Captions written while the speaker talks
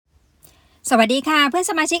สวัสดีค่ะเพื่อน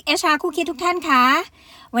สมาชิก HR คู่คิดทุกท่านค่ะ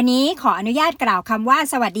วันนี้ขออนุญาตกล่าวคำว่า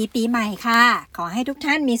สวัสดีปีใหม่ค่ะขอให้ทุก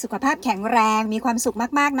ท่านมีสุขภาพแข็งแรงมีความสุข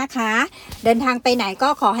มากๆนะคะเดินทางไปไหนก็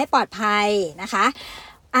ขอให้ปลอดภัยนะคะ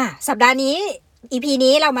สัปดาห์นี้ EP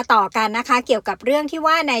นี้เรามาต่อกันนะคะเกี่ยวกับเรื่องที่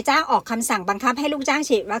ว่านายจ้างออกคำสั่งบังคับให้ลูกจ้าง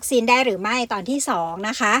ฉีดวัคซีนได้หรือไม่ตอนที่2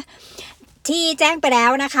นะคะที่แจ้งไปแล้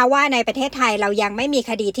วนะคะว่าในประเทศไทยเรายังไม่มี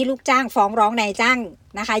คดีที่ลูกจ้างฟ้องร้องนายจ้าง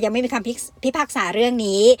นะคะยังไม่มีคำพิพากษาเรื่อง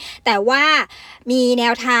นี้แต่ว่ามีแน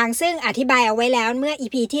วทางซึ่งอธิบายเอาไว้แล้วเมื่อ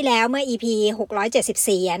EP ที่แล้วเมื่อ EP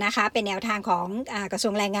 674นะคะเป็นแนวทางของกระทร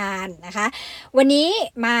วงแรงงานนะคะวันนี้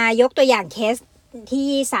มายกตัวอย่างเคสที่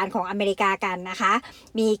ศาลของอเมริกากันนะคะ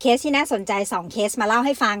มีเคสที่น่าสนใจ2เคสมาเล่าใ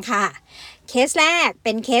ห้ฟังค่ะเคสแรกเ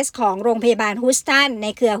ป็นเคสของโรงพยาบาลฮูสตันใน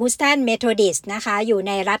เครือฮูสตันเมโทรดิสต์นะคะอยู่ใ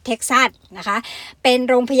นรัฐเท็กซัสนะคะเป็น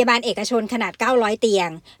โรงพยาบาลเอกชนขนาด900เตียง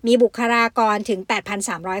มีบุคลากรถึง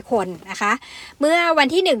 8,300 คนนะคะเมื่อวัน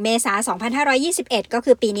ที่1เมษายน2521ก็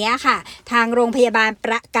คือปีนี้ค่ะทางโรงพยาบาลป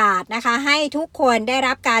ระกาศนะคะให้ทุกคนได้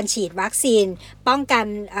รับการฉีดวัคซีนป้องกัน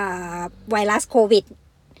ไวรัสโควิด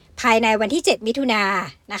ภายในวันที่7มิถุนาย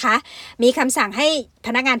นนะคะมีคำสั่งให้พ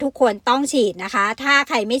นักงานทุกคนต้องฉีดนะคะถ้า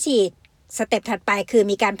ใครไม่ฉีดสเต็ปถัดไปคือ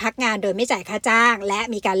มีการพักงานโดยไม่จ่ายค่าจ้างและ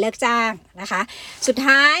มีการเลิกจ้างนะคะสุด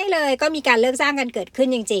ท้ายเลยก็มีการเลิกจ้างกันเกิดขึ้น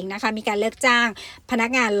จริงๆนะคะมีการเลิกจ้างพนัก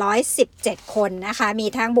งาน117คนนะคะมี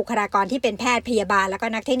ทั้งบุคลากรที่เป็นแพทย์พยาบาลแล้วก็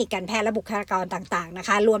นักเทคนิคการแพทย์และบุคลากรต่างๆนะค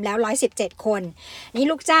ะรวมแล้ว117คนนี่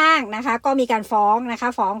ลูกจ้างนะคะก็มีการฟ้องนะคะ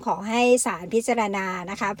ฟ้องขอให้ศาลพิจารณา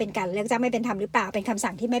นะคะเป็นการเลิกจ้างไม่เป็นธรรมหรือเปล่าเป็นคำ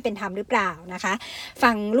สั่งที่ไม่เป็นธรรมหรือเปล่านะคะ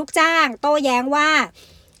ฝั่งลูกจ้างโต้แย้งว่า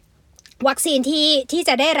วัคซีนที่จ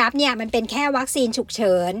ะได้รับเนี่ยมันเป็นแค่วัคซีนฉุกเ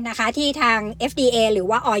ฉินนะคะที่ทาง FDA หรือ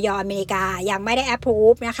ว่าอย.อเมริกายังไม่ได้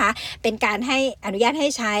approve นะคะเป็นการให้อนุญาตให้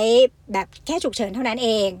ใช้แบบแค่ฉุกเฉินเท่านั้นเอ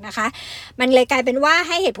งนะคะมันเลยกลายเป็นว่าใ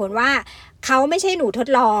ห้เหตุผลว่าเขาไม่ใช่หนูทด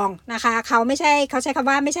ลองนะคะเขาใช้คำ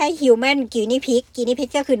ว่าไม่ใช่ human guinea pig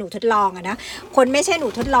ก็คือหนูทดลองนะคนไม่ใช่หนู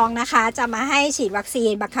ทดลองนะคะจะมาให้ฉีดวัคซี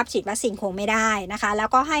นบังคับฉีดวัคซีนคงไม่ได้นะคะแล้ว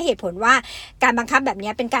ก็ให้เหตุผลว่าการบังคับแบบ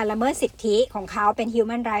นี้เป็นการละเมิดสิทธิของเขาเป็น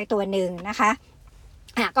human right ตัวหนึ่งนะคะ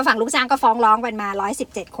ก็ฝั่งลูกจ้างก็ฟ้องร้องกันมา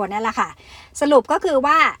117คนนั่นแหละค่ะสรุปก็คือ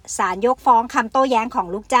ว่าศาลยกฟ้องคำโต้แย้งของ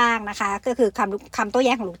ลูกจ้างนะคะก็คือคำโต้แ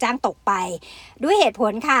ย้งของลูกจ้างตกไปด้วยเหตุผ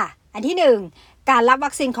ลค่ะอันที่1การรับ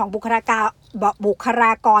วัคซีนของบุคล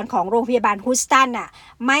ากรของโรงพยาบาลฮูสตัน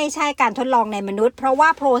ไม่ใช่การทดลองในมนุษย์เพราะว่า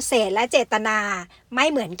โปรเซสและเจตนาไม่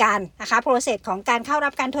เหมือนกันนะคะโปรเซสของการเข้ารั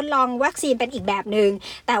บการทดลองวัคซีนเป็นอีกแบบหนึ่ง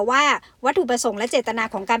แต่ว่าวัตถุประสงค์และเจตนา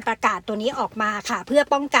ของการประกาศตัวนี้ออกมาค่ะเพื่อ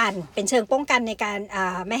ป้องกันเป็นเชิงป้องกันในการ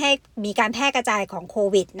ไม่ให้มีการแพร่กระจายของโค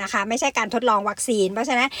วิดนะคะไม่ใช่การทดลองวัคซีนเพราะฉ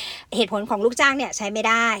ะนั้นเหตุผลของลูกจ้างเนี่ยใช้ไม่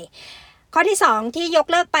ได้ข้อที่2ที่ยก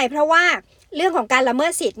เลิกไปเพราะว่าเรื่องของการละเมิ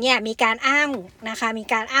ดสิทธิ์เนี่ยมีการอ้างนะคะมี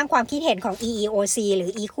การอ้างความคิดเห็นของ EEOC หรื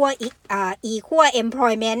อ Equal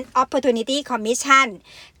Employment Opportunity Commission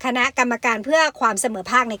คณะกรรมการเพื่อความเสมอ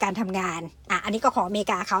ภาคในการทำงานอันนี้ก็ของอเมริ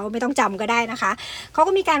กาเขาไม่ต้องจำก็ได้นะคะเขา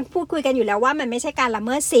ก็มีการพูดคุยกันอยู่แล้วว่ามันไม่ใช่การละเ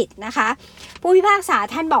มิดสิทธิ์นะคะผู้พิพากษา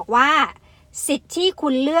ท่านบอกว่าสิทธิ์ที่คุ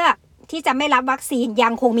ณเลือกที่จะไม่รับวัคซีนยั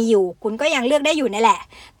งคงมีอยู่คุณก็ยังเลือกได้อยู่นั่นแหละ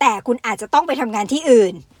แต่คุณอาจจะต้องไปทำงานที่อื่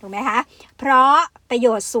นถูกไหมคะเพราะประโย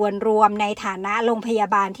ชน์ส่วนรวมในฐานะโรงพยา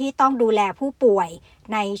บาลที่ต้องดูแลผู้ป่วย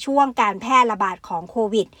ในช่วงการแพร่ระบาดของโค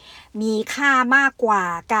วิดมีค่ามากกว่า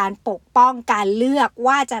การปกป้องการเลือก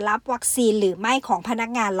ว่าจะรับวัคซีนหรือไม่ของพนัก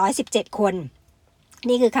งาน117คน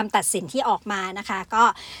นี่คือคำตัดสินที่ออกมานะคะก็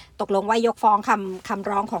ตกลงว่ายกฟ้องคำ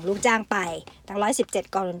ร้องของลูกจ้างไปทั้ง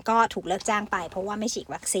117คนก็ถูกเลิกจ้างไปเพราะว่าไม่ฉีด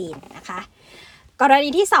วัคซีนนะคะกรณี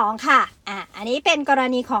ที่2ค่ะอันนี้เป็นกร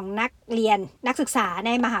ณีของนักศึกษาใน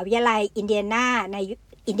มหาวิทยาลัยอินเดียนาใน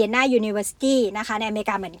อินเดียนายูนิเวอร์ซิตี้นะคะในอเมริ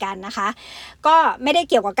กาเหมือนกันนะคะก็ไม่ได้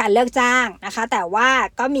เกี่ยวกับการเลิกจ้างนะคะแต่ว่า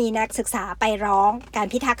ก็มีนักศึกษาไปร้องการ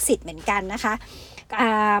พิทักษ์สิทธิ์เหมือนกันนะคะ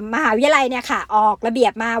มหาวิทยาลัยเนี่ยค่ะออกระเบีย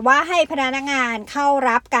บมาว่าให้พนักงานเข้า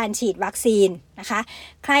รับการฉีดวัคซีนนะคะ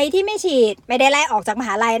ใครที่ไม่ฉีดไม่ได้ไล่ออกจากมห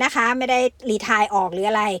าลัยนะคะไม่ได้รีไทร์ออกหรือ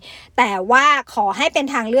อะไรแต่ว่าขอให้เป็น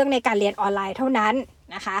ทางเลือกในการเรียนออนไลน์เท่านั้น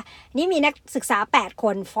นะคะนี่มีนักศึกษา8ค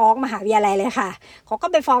นฟ้องมหาวิทยาลัยเลยค่ะเขาก็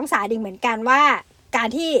ไปฟ้องศาลอีกเหมือนกันว่าการ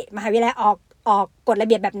ที่มหาวิทยาลัยออกกฎระเ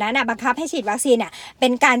บียบแบบนั้นบังคับให้ฉีดวัคซีนเป็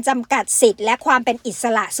นการจำกัดสิทธิ์และความเป็นอิส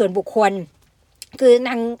ระส่วนบุคคลคือ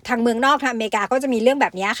ทางเมืองนอกทางอเมริกาก็จะมีเรื่องแบ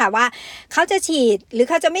บนี้ค่ะว่าเขาจะฉีดหรือ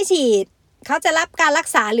เขาจะไม่ฉีดเขาจะรับการรัก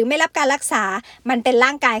ษาหรือไม่รับการรักษามันเป็นร่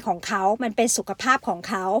างกายของเขามันเป็นสุขภาพของ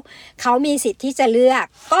เขามีสิทธิ์ที่จะเลือก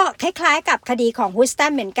ก็คล้ายๆกับคดีของฮูสตั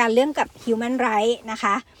นเหมือนกันเรื่องกับ Human Right นะค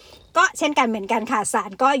ะ ก็เช่นกันเหมือนกันค่ะศา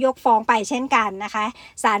ลก็ยกฟ้องไปเช่นกันนะคะ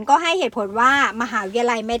ศาลก็ให้เหตุผลว่ามหาวิทยา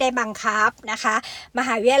ลัยไม่ได้บังคับนะคะมห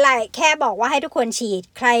าวิทยาลัยแค่บอกว่าให้ทุกคนฉีด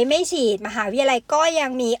ใครไม่ฉีดมหาวิทยาลัยก็ยั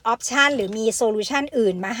งมีออปชันหรือมีโซลูชัน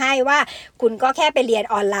อื่นมาให้ว่าคุณก็แค่ไปเรียน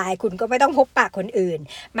ออนไลน์คุณก็ไม่ต้องพบปะคนอื่น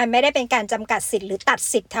มันไม่ได้เป็นการจำกัดสิทธิ์หรือตัด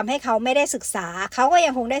สิทธิ์ทำให้เขาไม่ได้ศึกษาเขาก็ยั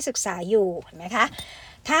งคงได้ศึกษาอยู่นะคะ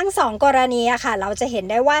ทั้งสองกรณีอะค่ะเราจะเห็น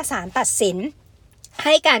ได้ว่าศาลตัดสินใ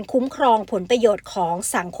ห้การคุ้มครองผลประโยชน์ของ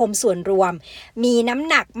สังคมส่วนรวมมีน้ำ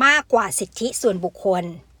หนักมากกว่าสิทธิส่วนบุคคล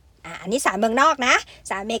อันนี้ศาลเมืองนอกนะ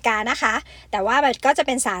ศาลอเมริกานะคะแต่ว่ามันก็จะเ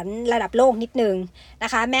ป็นศาลระดับโลกนิดนึงนะ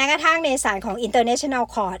คะแม้กระทั่งในศาลของ International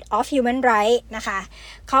Court of Human Rights นะคะ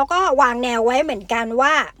เขาก็วางแนวไว้เหมือนกันว่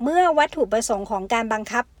าเมื่อวัตถุประสงค์ของการบัง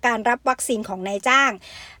คับการรับวัคซีนของนายจ้าง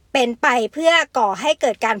เป็นไปเพื่อก่อให้เ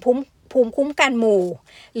กิดการภูมิคุ้มกันหมู่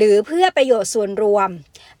หรือเพื่อประโยชน์ส่วนรวม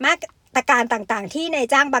มาตรการต่างๆที่นาย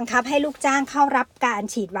จ้างบังคับให้ลูกจ้างเข้ารับการ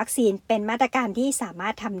ฉีดวัคซีนเป็นมาตรการที่สามา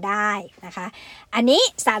รถทำได้นะคะอันนี้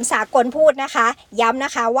ศาลสากลพูดนะคะย้ำน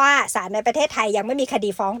ะคะว่าศาลในประเทศไทยยังไม่มีคดี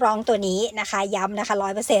ฟ้องร้องตัวนี้นะคะย้ำนะคะ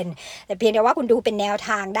 100% แต่เพียงแต่ว่าคุณดูเป็นแนวท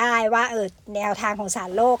างได้ว่าแนวทางของศา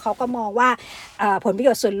ลโลกเขาก็มองว่าผลประโย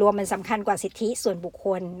ชน์ส่วนรวมมันสำคัญกว่าสิทธิส่วนบุคค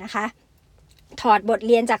ลนะคะถอดบทเ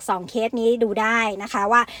รียนจาก2เคสนี้ดูได้นะคะ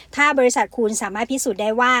ว่าถ้าบริษัทคุณสามารถพิสูจน์ได้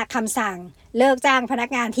ว่าคำสั่งเลิกจ้างพนัก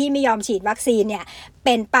งานที่ไม่ยอมฉีดวัคซีนเนี่ยเ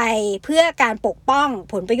ป็นไปเพื่อการปกป้อง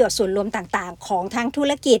ผลประโยชน์ส่วนรวมต่างๆของทั้งธุ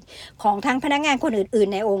รกิจของทั้งพนักงานคนอื่น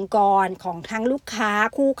ๆในองค์กรของทั้งลูกค้า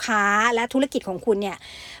คู่ค้าและธุรกิจของคุณเนี่ย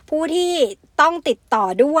ผู้ที่ต้องติดต่อ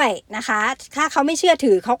ด้วยนะคะถ้าเขาไม่เชื่อ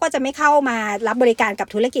ถือเขาก็จะไม่เข้ามารับบริการกับ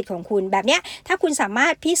ธุรกิจของคุณแบบเนี้ยถ้าคุณสามา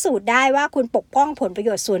รถพิสูจน์ได้ว่าคุณปกป้องผลประโย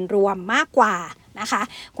ชน์ส่วนรวมมากกว่านะคะ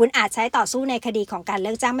คุณอาจใช้ต่อสู้ในคดีของการเ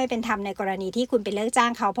ลิกจ้างไม่เป็นธรรมในกรณีที่คุณไปเลิกจ้า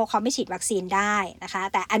งเขาเพราะเขาไม่ฉีดวัคซีนได้นะคะ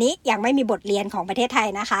แต่อันนี้ยังไม่มีบทเรียนของประเทศไทย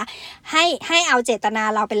นะคะให้เอาเจตนา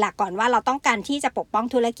เราเป็นหลักก่อนว่าเราต้องการที่จะปกป้อง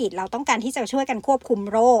ธุรกิจเราต้องการที่จะช่วยกันควบคุม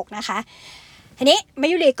โรคนะคะทีนี้มา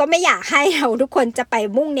ยุรีก็ไม่อยากให้เราทุกคนจะไป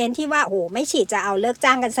มุ่งเน้นที่ว่าโอ้ไม่ฉีดจะเอาเลิก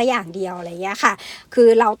จ้างกันซะอย่างเดียวอะไรอย่างเงี้ยค่ะคือ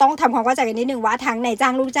เราต้องทำความเข้าใจกันนิดนึงว่าทั้งนายจ้า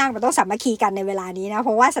งลูกจ้างมันต้องสามัคคีกันในเวลานี้นะเพ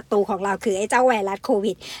ราะว่าศัตรูของเราคือไอ้เจ้าไวรัสโค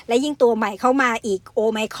วิดและยิ่งตัวใหม่เข้ามาอีกโอ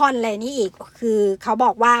ไมครอนอะไรนี่อีกคือเขาบ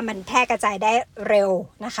อกว่ามันแพร่กระจายได้เร็ว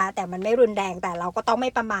นะคะแต่มันไม่รุนแรงแต่เราก็ต้องไม่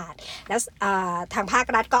ประมาทแล้วทางภาค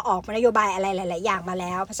รัฐก็ออกนโยบายอะไรหลายๆอย่างมาแ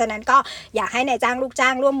ล้วเพราะฉะนั้นก็อยากให้นายจ้างลูกจ้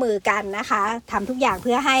างร่วมมือกันนะคะทำทุกอย่างเ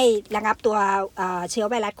พื่อให้ระงับตัวเชื้อ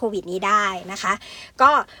ไวรัสโควิดนี้ได้นะคะก็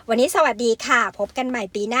วันนี้สวัสดีค่ะพบกันใหม่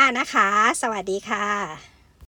ปีหน้านะคะสวัสดีค่ะ